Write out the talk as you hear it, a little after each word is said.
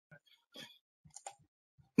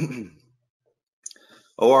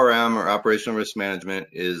ORM, or Operational Risk Management,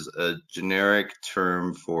 is a generic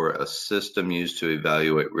term for a system used to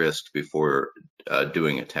evaluate risk before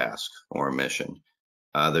doing a task or a mission.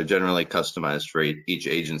 They're generally customized for each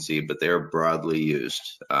agency, but they are broadly used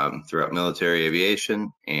throughout military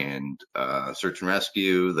aviation and search and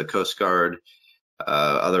rescue, the Coast Guard,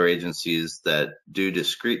 other agencies that do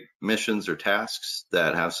discrete missions or tasks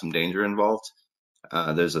that have some danger involved.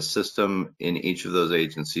 There's a system in each of those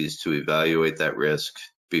agencies to evaluate that risk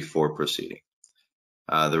before proceeding.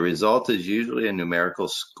 The result is usually a numerical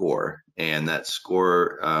score, and that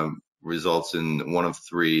score results in one of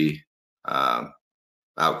three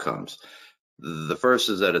outcomes. The first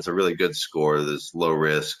is that it's a really good score, there's low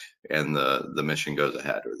risk, and the mission goes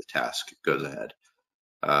ahead, or the task goes ahead.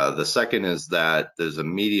 The second is that there's a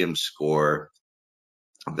medium score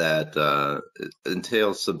that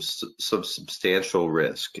entails substantial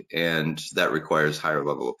risk, and that requires higher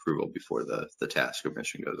level approval before the task or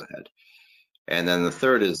mission goes ahead. And then the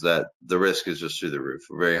third is that the risk is just through the roof,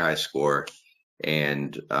 a very high score,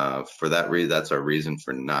 and for that reason, that's our reason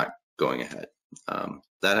for not going ahead.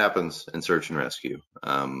 That happens in search and rescue.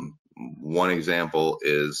 One example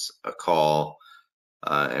is a call,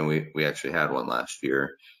 and we actually had one last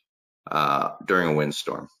year during a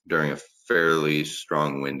windstorm, during a fairly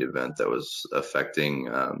strong wind event that was affecting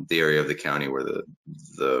the area of the county where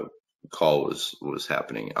the call was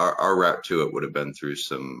happening. Our route to it would have been through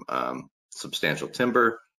some substantial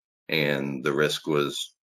timber, and the risk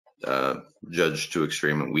was judged too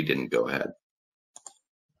extreme, and we didn't go ahead.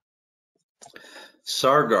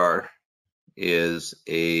 SARGAR is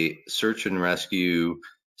a search and rescue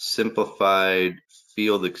simplified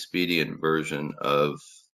field expedient version of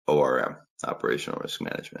ORM, Operational Risk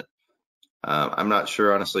Management. I'm not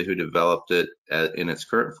sure, honestly, who developed it in its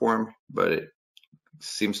current form, but it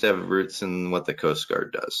seems to have roots in what the Coast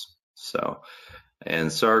Guard does.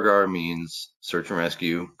 And SARGAR means search and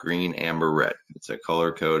rescue, green, amber, red. It's a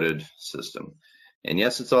color-coded system. And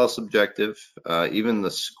yes, it's all subjective. Even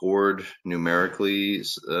the scored, numerically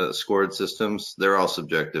scored systems, they're all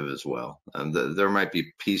subjective as well. There might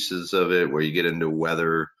be pieces of it where you get into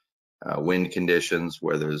weather, wind conditions,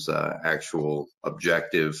 where there's actual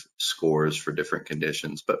objective scores for different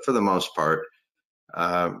conditions. But for the most part,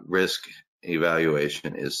 risk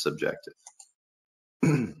evaluation is subjective.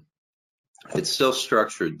 It's still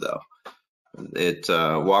structured, though. It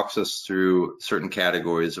walks us through certain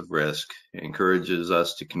categories of risk, encourages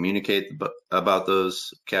us to communicate about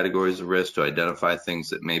those categories of risk, to identify things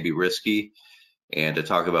that may be risky, and to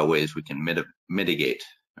talk about ways we can mitigate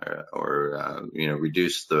or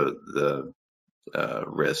reduce the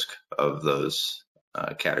risk of those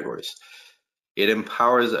categories. It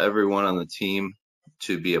empowers everyone on the team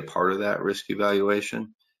to be a part of that risk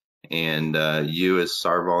evaluation, and you as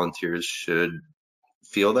SAR volunteers should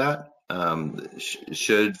feel that.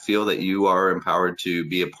 Should feel that you are empowered to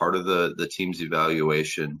be a part of the team's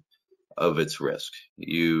evaluation of its risk.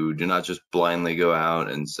 You do not just blindly go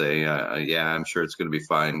out and say, yeah, I'm sure it's going to be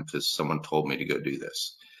fine because someone told me to go do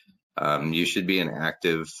this. You should be an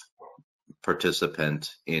active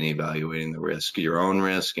participant in evaluating the risk, your own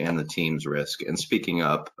risk and the team's risk, and speaking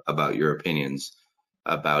up about your opinions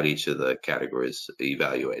about each of the categories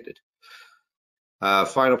evaluated.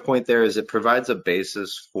 Final point there is it provides a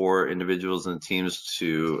basis for individuals and teams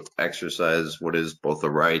to exercise what is both a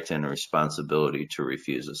right and a responsibility to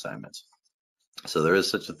refuse assignments. So there is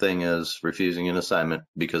such a thing as refusing an assignment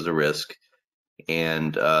because of risk,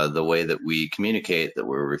 and the way that we communicate that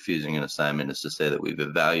we're refusing an assignment is to say that we've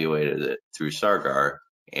evaluated it through SARGAR,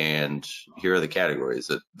 and here are the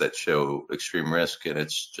categories that show extreme risk, and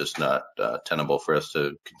it's just not tenable for us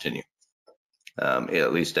to continue.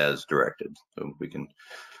 At least as directed. So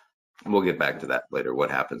we'll get back to that later, what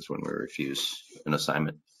happens when we refuse an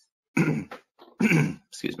assignment.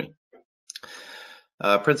 Excuse me.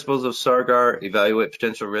 Principles of SARGAR: evaluate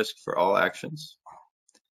potential risk for all actions,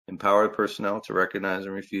 empower personnel to recognize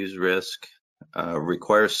and refuse risk,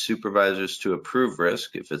 require supervisors to approve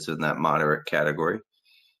risk if it's in that moderate category,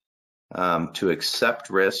 to accept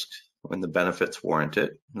risk when the benefits warrant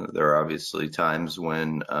it. There are obviously times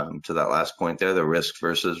when, to that last point there, the risk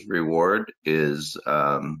versus reward is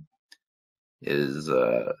a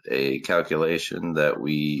calculation that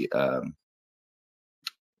we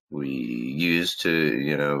use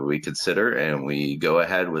to, we consider, and we go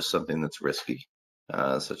ahead with something that's risky,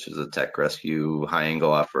 such as a tech rescue high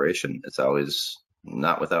angle operation. It's always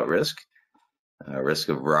not without risk, risk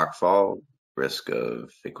of rock fall, risk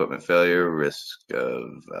of equipment failure, risk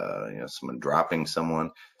of someone dropping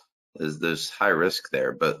someone. There's high risk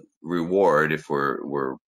there, but reward, if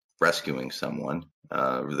we're rescuing someone,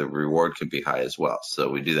 the reward could be high as well. So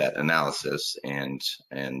we do that analysis and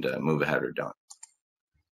move ahead or don't.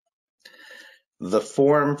 The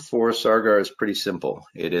form for SARGAR is pretty simple.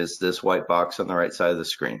 It is this white box on the right side of the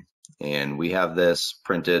screen. And we have this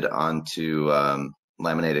printed onto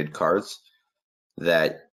laminated cards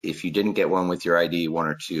that if you didn't get one with your ID, one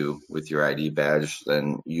or two with your ID badge,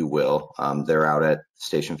 then you will. They're out at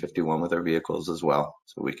Station 51 with our vehicles as well.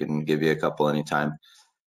 So we can give you a couple anytime.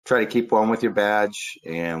 Try to keep one with your badge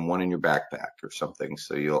and one in your backpack or something,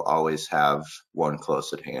 so you'll always have one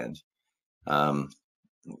close at hand.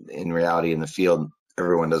 In reality, in the field,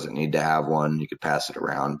 everyone doesn't need to have one. You could pass it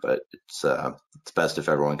around, but it's best if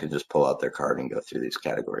everyone can just pull out their card and go through these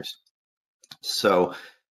categories. So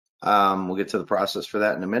we'll get to the process for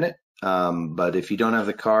that in a minute. But if you don't have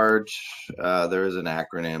the card, there is an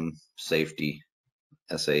acronym, SAFETY,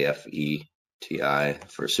 SAFETI,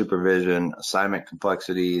 for supervision, assignment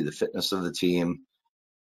complexity, the fitness of the team,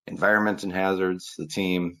 environment and hazards, the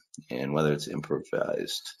team, and whether it's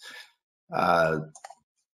improvised.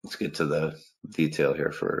 Let's get to the detail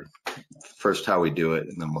here for first how we do it,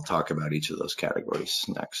 and then we'll talk about each of those categories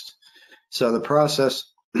next. So the process,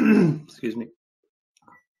 excuse me.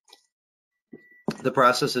 The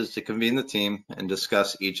process is to convene the team and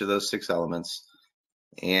discuss each of those 6 elements.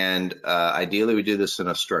 And ideally, we do this in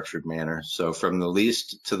a structured manner. So from the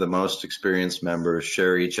least to the most experienced members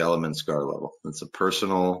share each element's SCAR level. It's a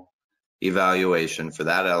personal evaluation for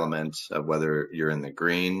that element of whether you're in the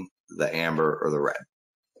green, the amber, or the red.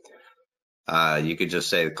 You could just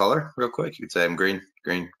say the color real quick. You could say I'm green,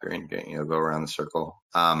 green, green, green. You know, go around the circle.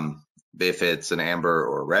 If it's an amber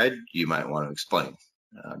or red, you might want to explain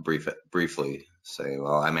briefly. Say,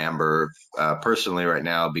 well, I'm amber personally right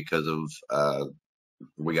now because of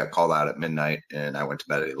we got called out at midnight and I went to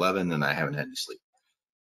bed at 11 and I haven't had any sleep.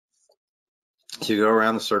 So you go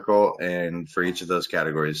around the circle and for each of those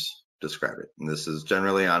categories, describe it. And this is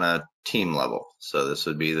generally on a team level. So this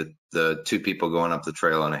would be the 2 people going up the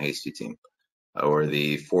trail on a hasty team, or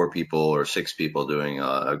the 4 people or 6 people doing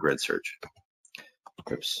a grid search.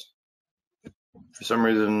 Oops. For some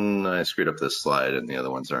reason, I screwed up this slide and the other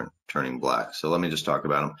ones aren't turning black. So let me just talk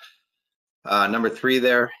about them. Number 3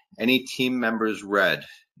 there, any team members red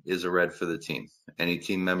is a red for the team. Any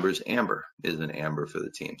team members amber is an amber for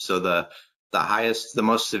the team. So the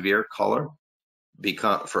most severe color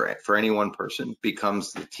for any one person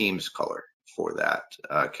becomes the team's color for that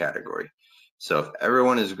category. So if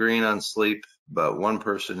everyone is green on sleep, but one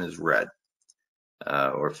person is red,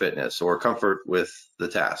 or fitness or comfort with the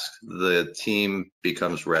task, the team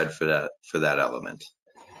becomes red for that element.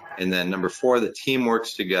 And then number 4, the team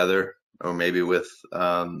works together, or maybe with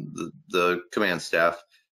the command staff,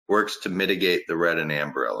 works to mitigate the red and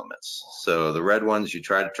amber elements. So the red ones, you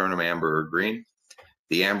try to turn them amber or green.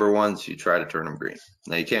 The amber ones, you try to turn them green.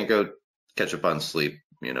 Now you can't go catch up on sleep,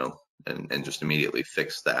 you know, and just immediately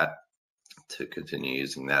fix that, to continue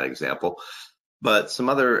using that example. But some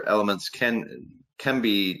other elements can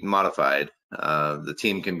be modified. The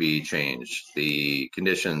team can be changed. The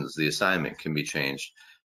conditions, the assignment can be changed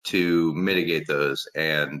to mitigate those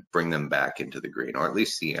and bring them back into the green, or at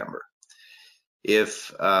least the amber.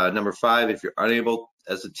 If number 5, if you're unable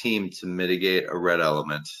as a team to mitigate a red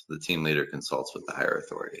element, the team leader consults with the higher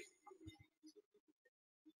authority.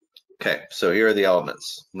 Okay, so here are the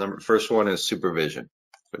elements. First one is supervision,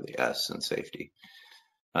 for the S in safety.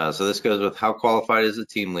 So this goes with how qualified is the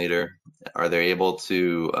team leader? Are they able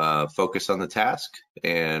to focus on the task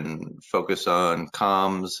and focus on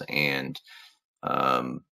comms and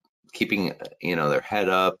keeping their head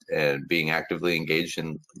up and being actively engaged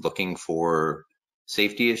in looking for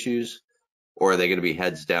safety issues? Or are they going to be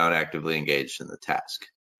heads down, actively engaged in the task?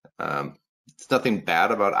 It's nothing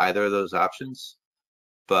bad about either of those options,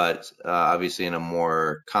 but obviously in a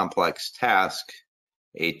more complex task,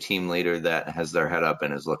 a team leader that has their head up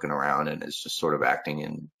and is looking around and is just sort of acting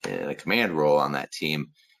in a command role on that team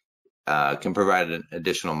can provide an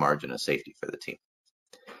additional margin of safety for the team.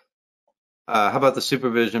 How about the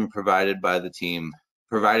supervision provided the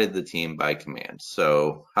team by command?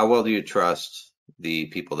 So how well do you trust the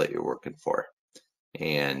people that you're working for?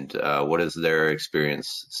 And what does their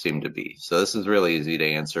experience seem to be? So this is really easy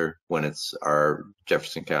to answer when it's our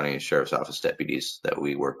Jefferson County Sheriff's Office deputies that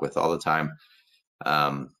we work with all the time.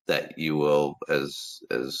 That you will, as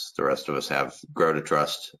the rest of us have, grow to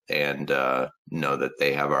trust and know that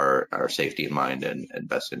they have our safety in mind and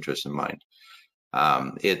best interest in mind.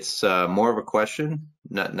 It's more of a question,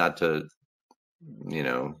 not to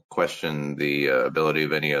question the ability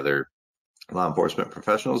of any other law enforcement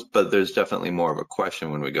professionals, but there's definitely more of a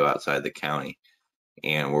question when we go outside the county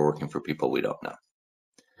and we're working for people we don't know.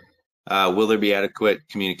 Will there be adequate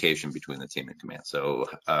communication between the team and command? So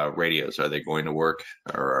radios, are they going to work,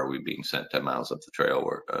 or are we being sent 10 miles up the trail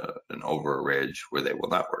or and over a ridge where they will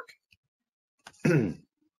not work?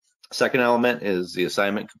 Second element is the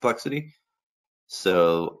assignment complexity.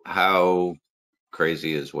 So how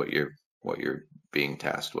crazy is what you're being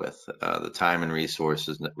tasked with? The time and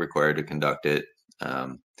resources required to conduct it.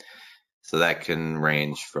 So that can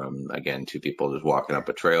range from, again, 2 people just walking up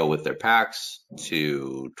a trail with their packs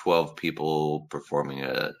to 12 people performing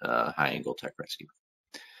a high angle tech rescue.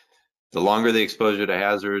 The longer the exposure to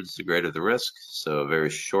hazards, the greater the risk. So a very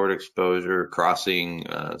short exposure, crossing,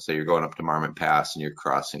 say you're going up to Marmot Pass and you're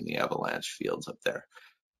crossing the avalanche fields up there.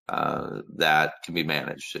 That can be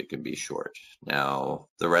managed. It can be short. Now,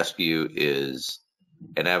 the rescue is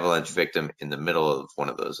an avalanche victim in the middle of one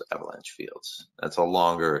of those avalanche fields. That's a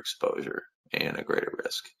longer exposure and a greater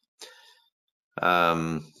risk.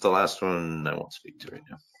 The last one I won't speak to right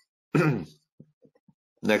now.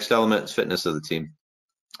 Next element is fitness of the team.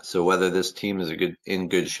 So whether this team is in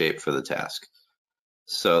good shape for the task.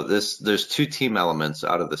 So there's 2 team elements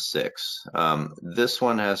out of the 6. This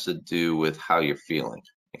one has to do with how you're feeling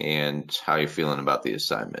and how you're feeling about the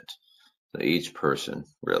assignment. So each person,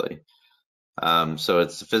 really. So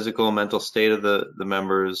it's the physical and mental state of the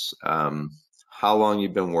members, how long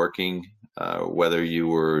you've been working, whether you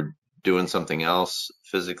were doing something else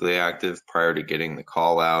physically active prior to getting the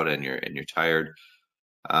call out and you're tired.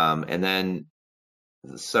 And then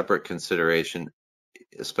the separate consideration,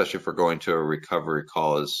 especially if we're going to a recovery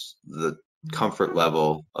call, is the comfort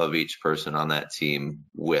level of each person on that team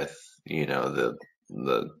with,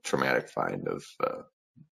 the traumatic find of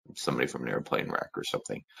somebody from an airplane wreck or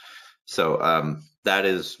something. So that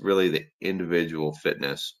is really the individual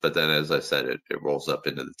fitness, but then, as I said, it rolls up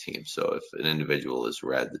into the team. So if an individual is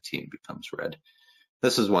red, the team becomes red.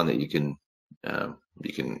 This is one that you can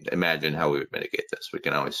imagine how we would mitigate this. We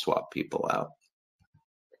can always swap people out.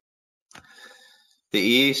 The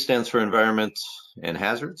E stands for environment and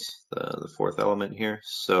hazards, the 4th element here.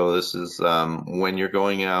 So this is when you're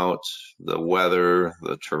going out, the weather,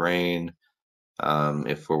 the terrain.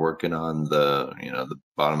 If we're working on the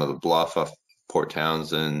bottom of the bluff off Port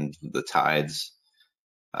Townsend, the tides,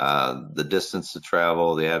 the distance to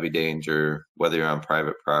travel, the AVI danger, whether you're on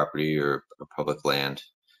private property or public land,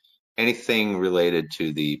 anything related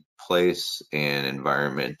to the place and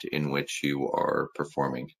environment in which you are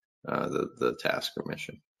performing the task or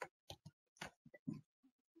mission.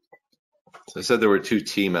 So I said there were 2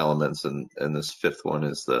 team elements, and this 5th one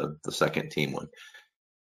is the second team one.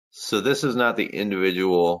 So this is not the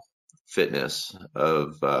individual fitness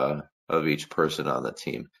of each person on the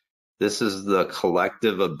team. This is the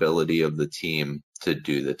collective ability of the team to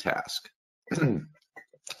do the task.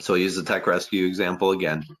 So I'll use the tech rescue example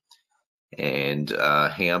again. And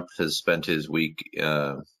Hamp has spent his week,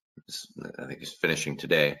 I think he's finishing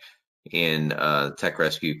today, in tech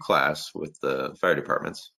rescue class with the fire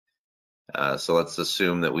departments. So let's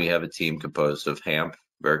assume that we have a team composed of Hamp,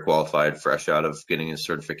 very qualified, fresh out of getting his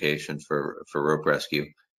certification for rope rescue.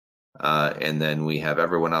 And then we have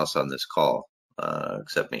everyone else on this call,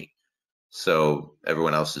 except me. So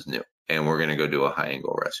everyone else is new, and we're going to go do a high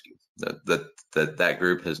angle rescue. That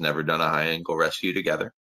group has never done a high angle rescue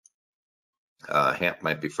together. Hamp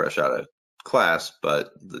might be fresh out of class,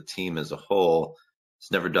 but the team as a whole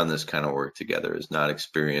has never done this kind of work together, is not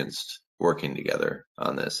experienced working together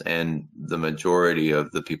on this. And the majority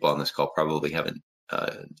of the people on this call probably haven't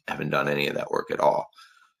done any of that work at all.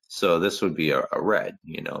 So this would be a red,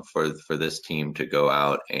 for this team to go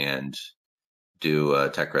out and do a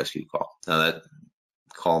tech rescue call. Now that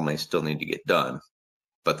call may still need to get done,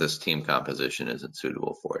 but this team composition isn't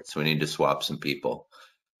suitable for it. So we need to swap some people.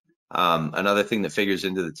 Another thing that figures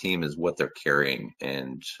into the team is what they're carrying,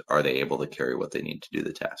 and are they able to carry what they need to do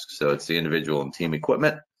the task. So it's the individual and team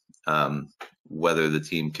equipment, whether the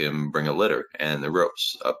team can bring a litter and the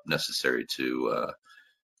ropes up necessary to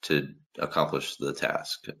accomplish the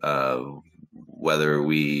task, whether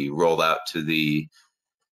we rolled out to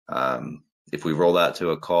if we rolled out to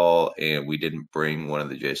a call and we didn't bring one of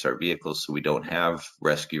the JSAR vehicles, so we don't have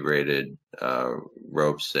rescue rated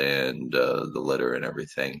ropes and the litter and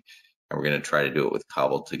everything, and we're going to try to do it with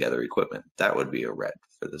cobbled together equipment, that would be a red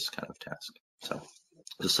for this kind of task. So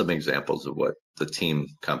just some examples of what the team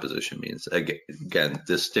composition means. Again,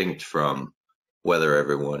 distinct from whether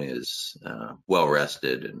everyone is well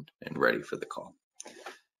rested and ready for the call.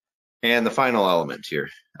 And the final element here,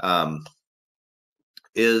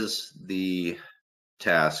 is the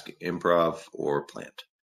task improv or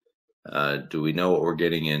planned? Do we know what we're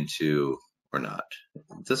getting into or not?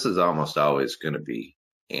 This is almost always going to be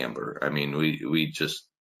amber. I mean, we just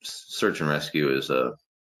search and rescue is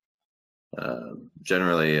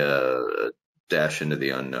generally a dash into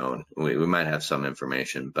the unknown. We might have some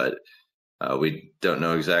information, but we don't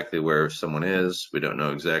know exactly where someone is. We don't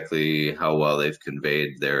know exactly how well they've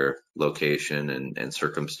conveyed their location and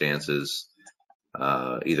circumstances,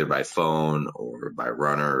 either by phone or by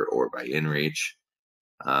runner or by inReach.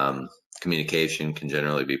 Communication can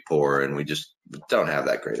generally be poor, and we just don't have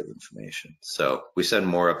that great of information. So we send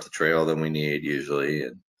more up the trail than we need usually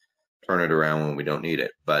and turn it around when we don't need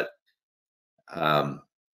it. But a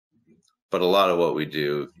lot of what we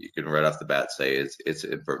do, you can right off the bat say it's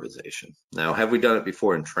improvisation. Now, have we done it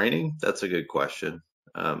before in training? That's a good question.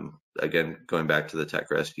 Again, going back to the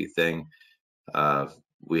tech rescue thing,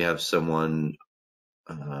 we have someone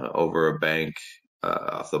over a bank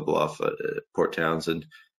off the bluff at Port Townsend.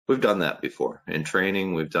 We've done that before in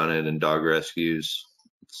training. We've done it in dog rescues.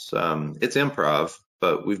 It's improv,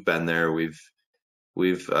 but we've been there. We've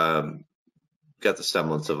got the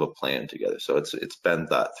semblance of a plan together, so it's been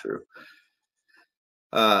thought through.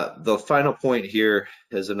 The final point here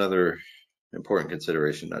is another important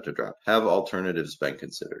consideration not to drop. Have alternatives been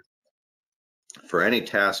considered? For any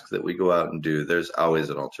task that we go out and do, there's always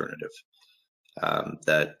an alternative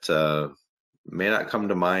that may not come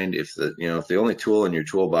to mind if the only tool in your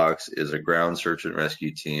toolbox is a ground search and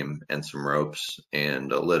rescue team and some ropes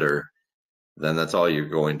and a litter, then that's all you're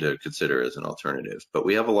going to consider as an alternative. But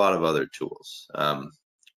we have a lot of other tools.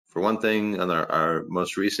 For one thing, on our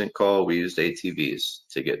most recent call, we used ATVs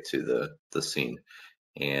to get to the scene,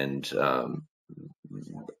 and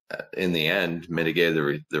in the end,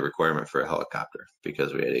 mitigated the requirement for a helicopter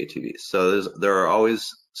because we had ATVs. So there are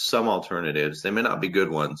always some alternatives. They may not be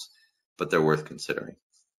good ones, but they're worth considering.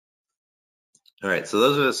 All right, so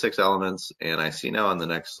those are the 6 elements, and I see now on the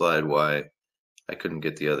next slide why I couldn't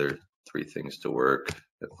get the other 3 things to work.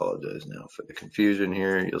 I apologize now for the confusion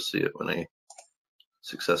here. You'll see it when I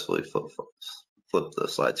successfully flip the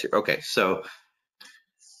slides here. Okay, so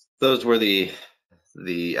those were the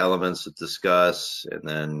elements to discuss, and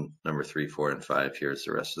then number 3, 4, and 5, here's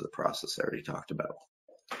the rest of the process I already talked about.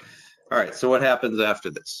 All right, so what happens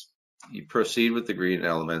after this? You proceed with the green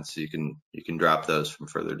elements. You can drop those from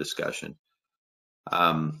further discussion.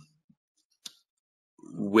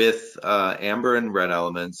 With amber and red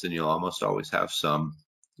elements, and you'll almost always have some,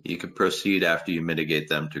 you can proceed after you mitigate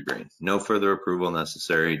them to green. No further approval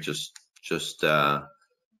necessary. Just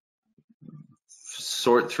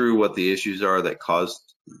sort through what the issues are that caused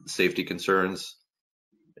safety concerns,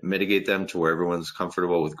 mitigate them to where everyone's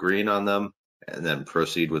comfortable with green on them, and then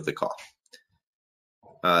proceed with the call.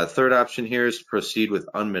 Third option here is to proceed with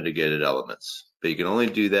unmitigated elements, but you can only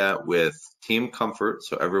do that with team comfort.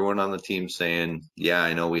 So everyone on the team saying, yeah,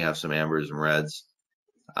 I know we have some ambers and reds,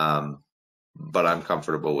 but I'm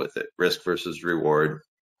comfortable with it. Risk versus reward.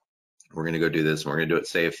 We're going to go do this, and we're going to do it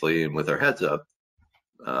safely and with our heads up,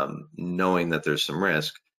 knowing that there's some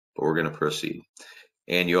risk, but we're going to proceed.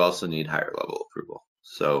 And you also need higher level approval.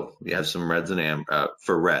 So you have some reds and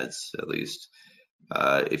for reds at least.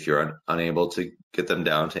 If you're unable to get them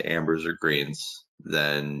down to ambers or greens,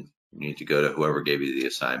 then you need to go to whoever gave you the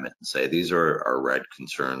assignment and say, these are our red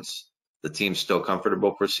concerns. The team's still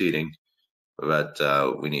comfortable proceeding, but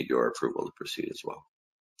we need your approval to proceed as well.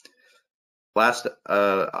 Last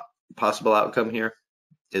possible outcome here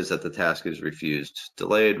is that the task is refused,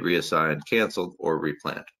 delayed, reassigned, canceled, or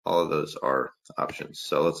replanned. All of those are options.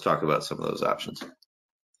 So let's talk about some of those options.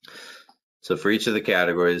 So for each of the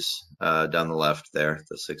categories down the left there,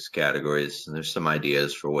 the 6 categories, and there's some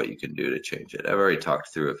ideas for what you can do to change it. I've already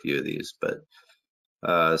talked through a few of these,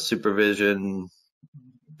 but supervision,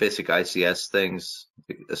 basic ICS things,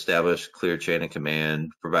 establish clear chain of command,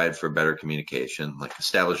 provide for better communication, like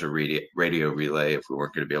establish a radio relay if we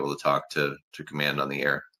weren't going to be able to talk to command on the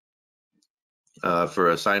air. For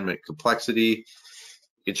assignment complexity,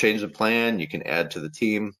 you can change the plan, you can add to the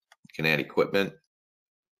team, you can add equipment,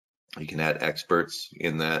 you can add experts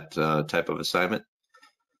in that type of assignment.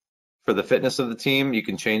 For the fitness of the team, you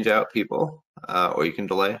can change out people or you can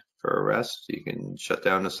delay for a rest. You can shut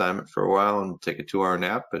down an assignment for a while and take a 2-hour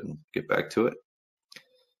nap and get back to it.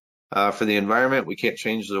 For the environment, we can't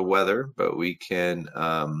change the weather, but we can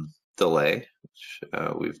delay, which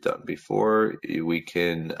we've done before. We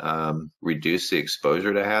can reduce the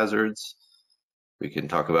exposure to hazards. We can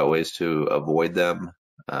talk about ways to avoid them.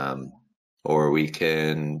 Or we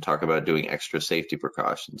can talk about doing extra safety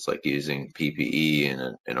precautions, like using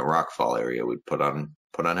PPE in a rockfall area. We'd put on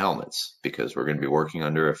helmets because we're going to be working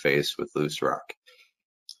under a face with loose rock.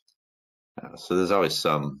 So there's always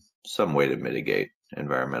some way to mitigate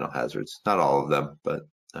environmental hazards. Not all of them, but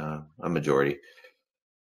a majority.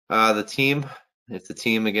 The team If the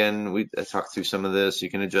team, again, I talked through some of this, you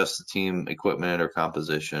can adjust the team equipment or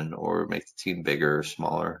composition or make the team bigger or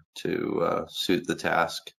smaller to suit the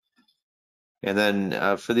task. And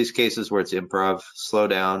then for these cases where it's improv, slow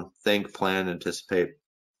down, think, plan, anticipate,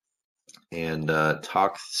 and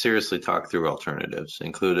seriously talk through alternatives.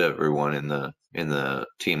 Include everyone in the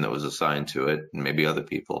team that was assigned to it, and maybe other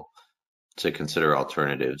people, to consider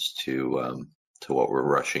alternatives to what we're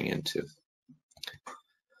rushing into.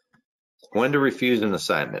 When to refuse an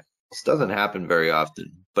assignment. This doesn't happen very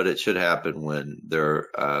often, but it should happen when there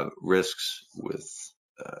are risks with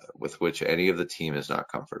which any of the team is not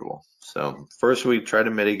comfortable. So first, we try to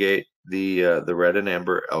mitigate the red and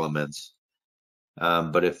amber elements.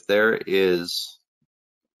 But if there is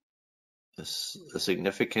a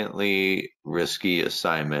significantly risky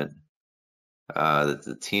assignment that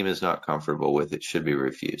the team is not comfortable with, it should be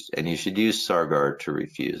refused. And you should use SARGAR to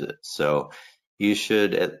refuse it. So you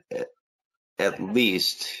should at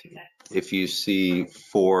least, if you see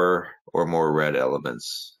 4 or more red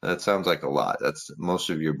elements, that sounds like a lot.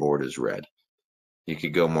 Most of your board is red. You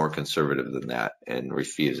could go more conservative than that and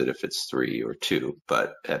refuse it if it's 3 or 2.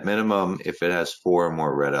 But at minimum, if it has 4 or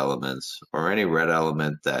more red elements, or any red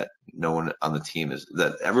element that everyone on the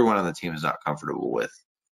team is not comfortable with,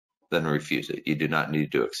 then refuse it. You do not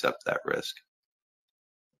need to accept that risk.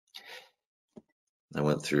 I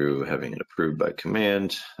went through having it approved by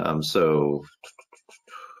command. So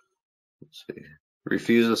let's see.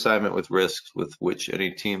 Refuse assignment with risks with which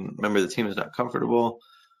any member of the team is not comfortable.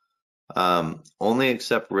 Only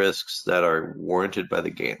accept risks that are warranted by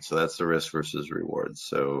the gain. So that's the risk versus reward.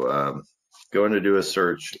 So going to do a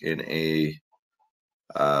search in a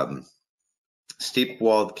steep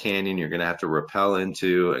walled canyon you're going to have to rappel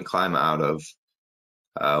into and climb out of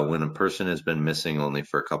when a person has been missing only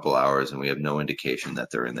for a couple hours and we have no indication that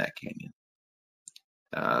they're in that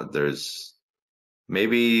canyon. There's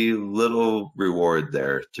maybe little reward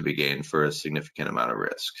there to be gained for a significant amount of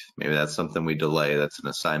risk. Maybe that's something we delay. That's an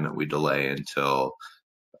assignment we delay until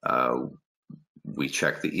we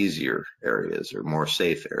check the easier areas or more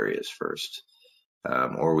safe areas first.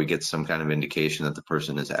 Or we get some kind of indication that the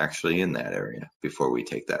person is actually in that area before we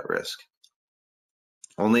take that risk.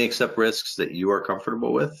 Only accept risks that you are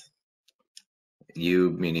comfortable with.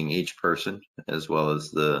 You meaning each person as well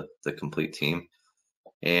as the complete team.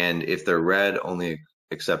 And if they're red, only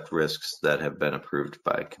accept risks that have been approved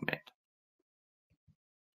by command.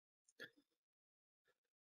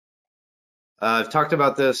 I've talked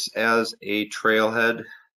about this as a trailhead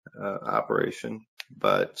operation,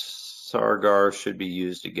 but SARGAR should be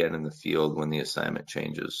used again in the field when the assignment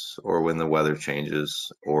changes, or when the weather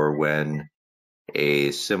changes, or when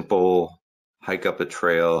a simple hike up a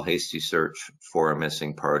trail, hasty search for a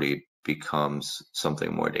missing party becomes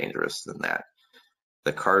something more dangerous than that.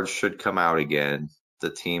 The cards should come out again. The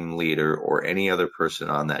team leader or any other person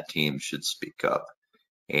on that team should speak up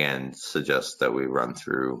and suggest that we run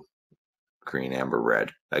through green, amber,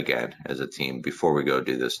 red again as a team before we go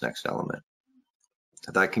do this next element.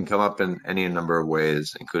 That can come up in any number of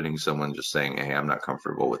ways, including someone just saying, hey, I'm not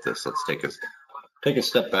comfortable with this. Let's take a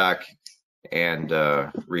step back and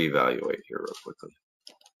reevaluate here real quickly.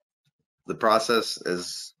 The process,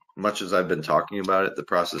 as much as I've been talking about it, the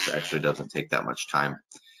process actually doesn't take that much time.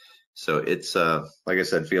 So it's, like I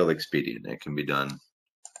said, field expedient. It can be done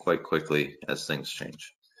quite quickly as things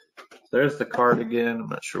change. There's the card again. I'm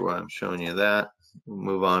not sure why I'm showing you that. We'll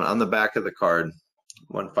move on. On the back of the card,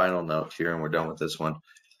 one final note here, and we're done with this one.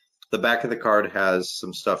 The back of the card has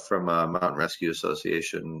some stuff from Mountain Rescue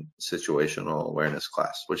Association situational awareness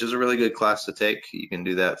class, which is a really good class to take. You can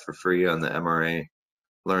do that for free on the MRA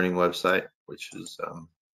learning website, which is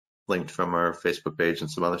linked from our Facebook page and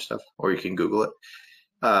some other stuff, or you can Google it.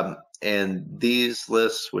 And these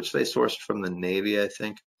lists, which they sourced from the Navy, I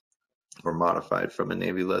think, or modified from a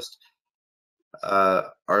Navy list,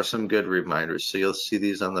 are some good reminders. So you'll see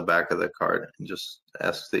these on the back of the card, and just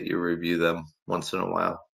ask that you review them once in a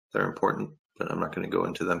while. They're important, but I'm not going to go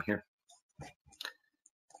into them here.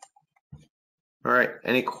 All right,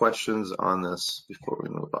 any questions on this before we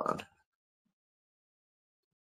move on?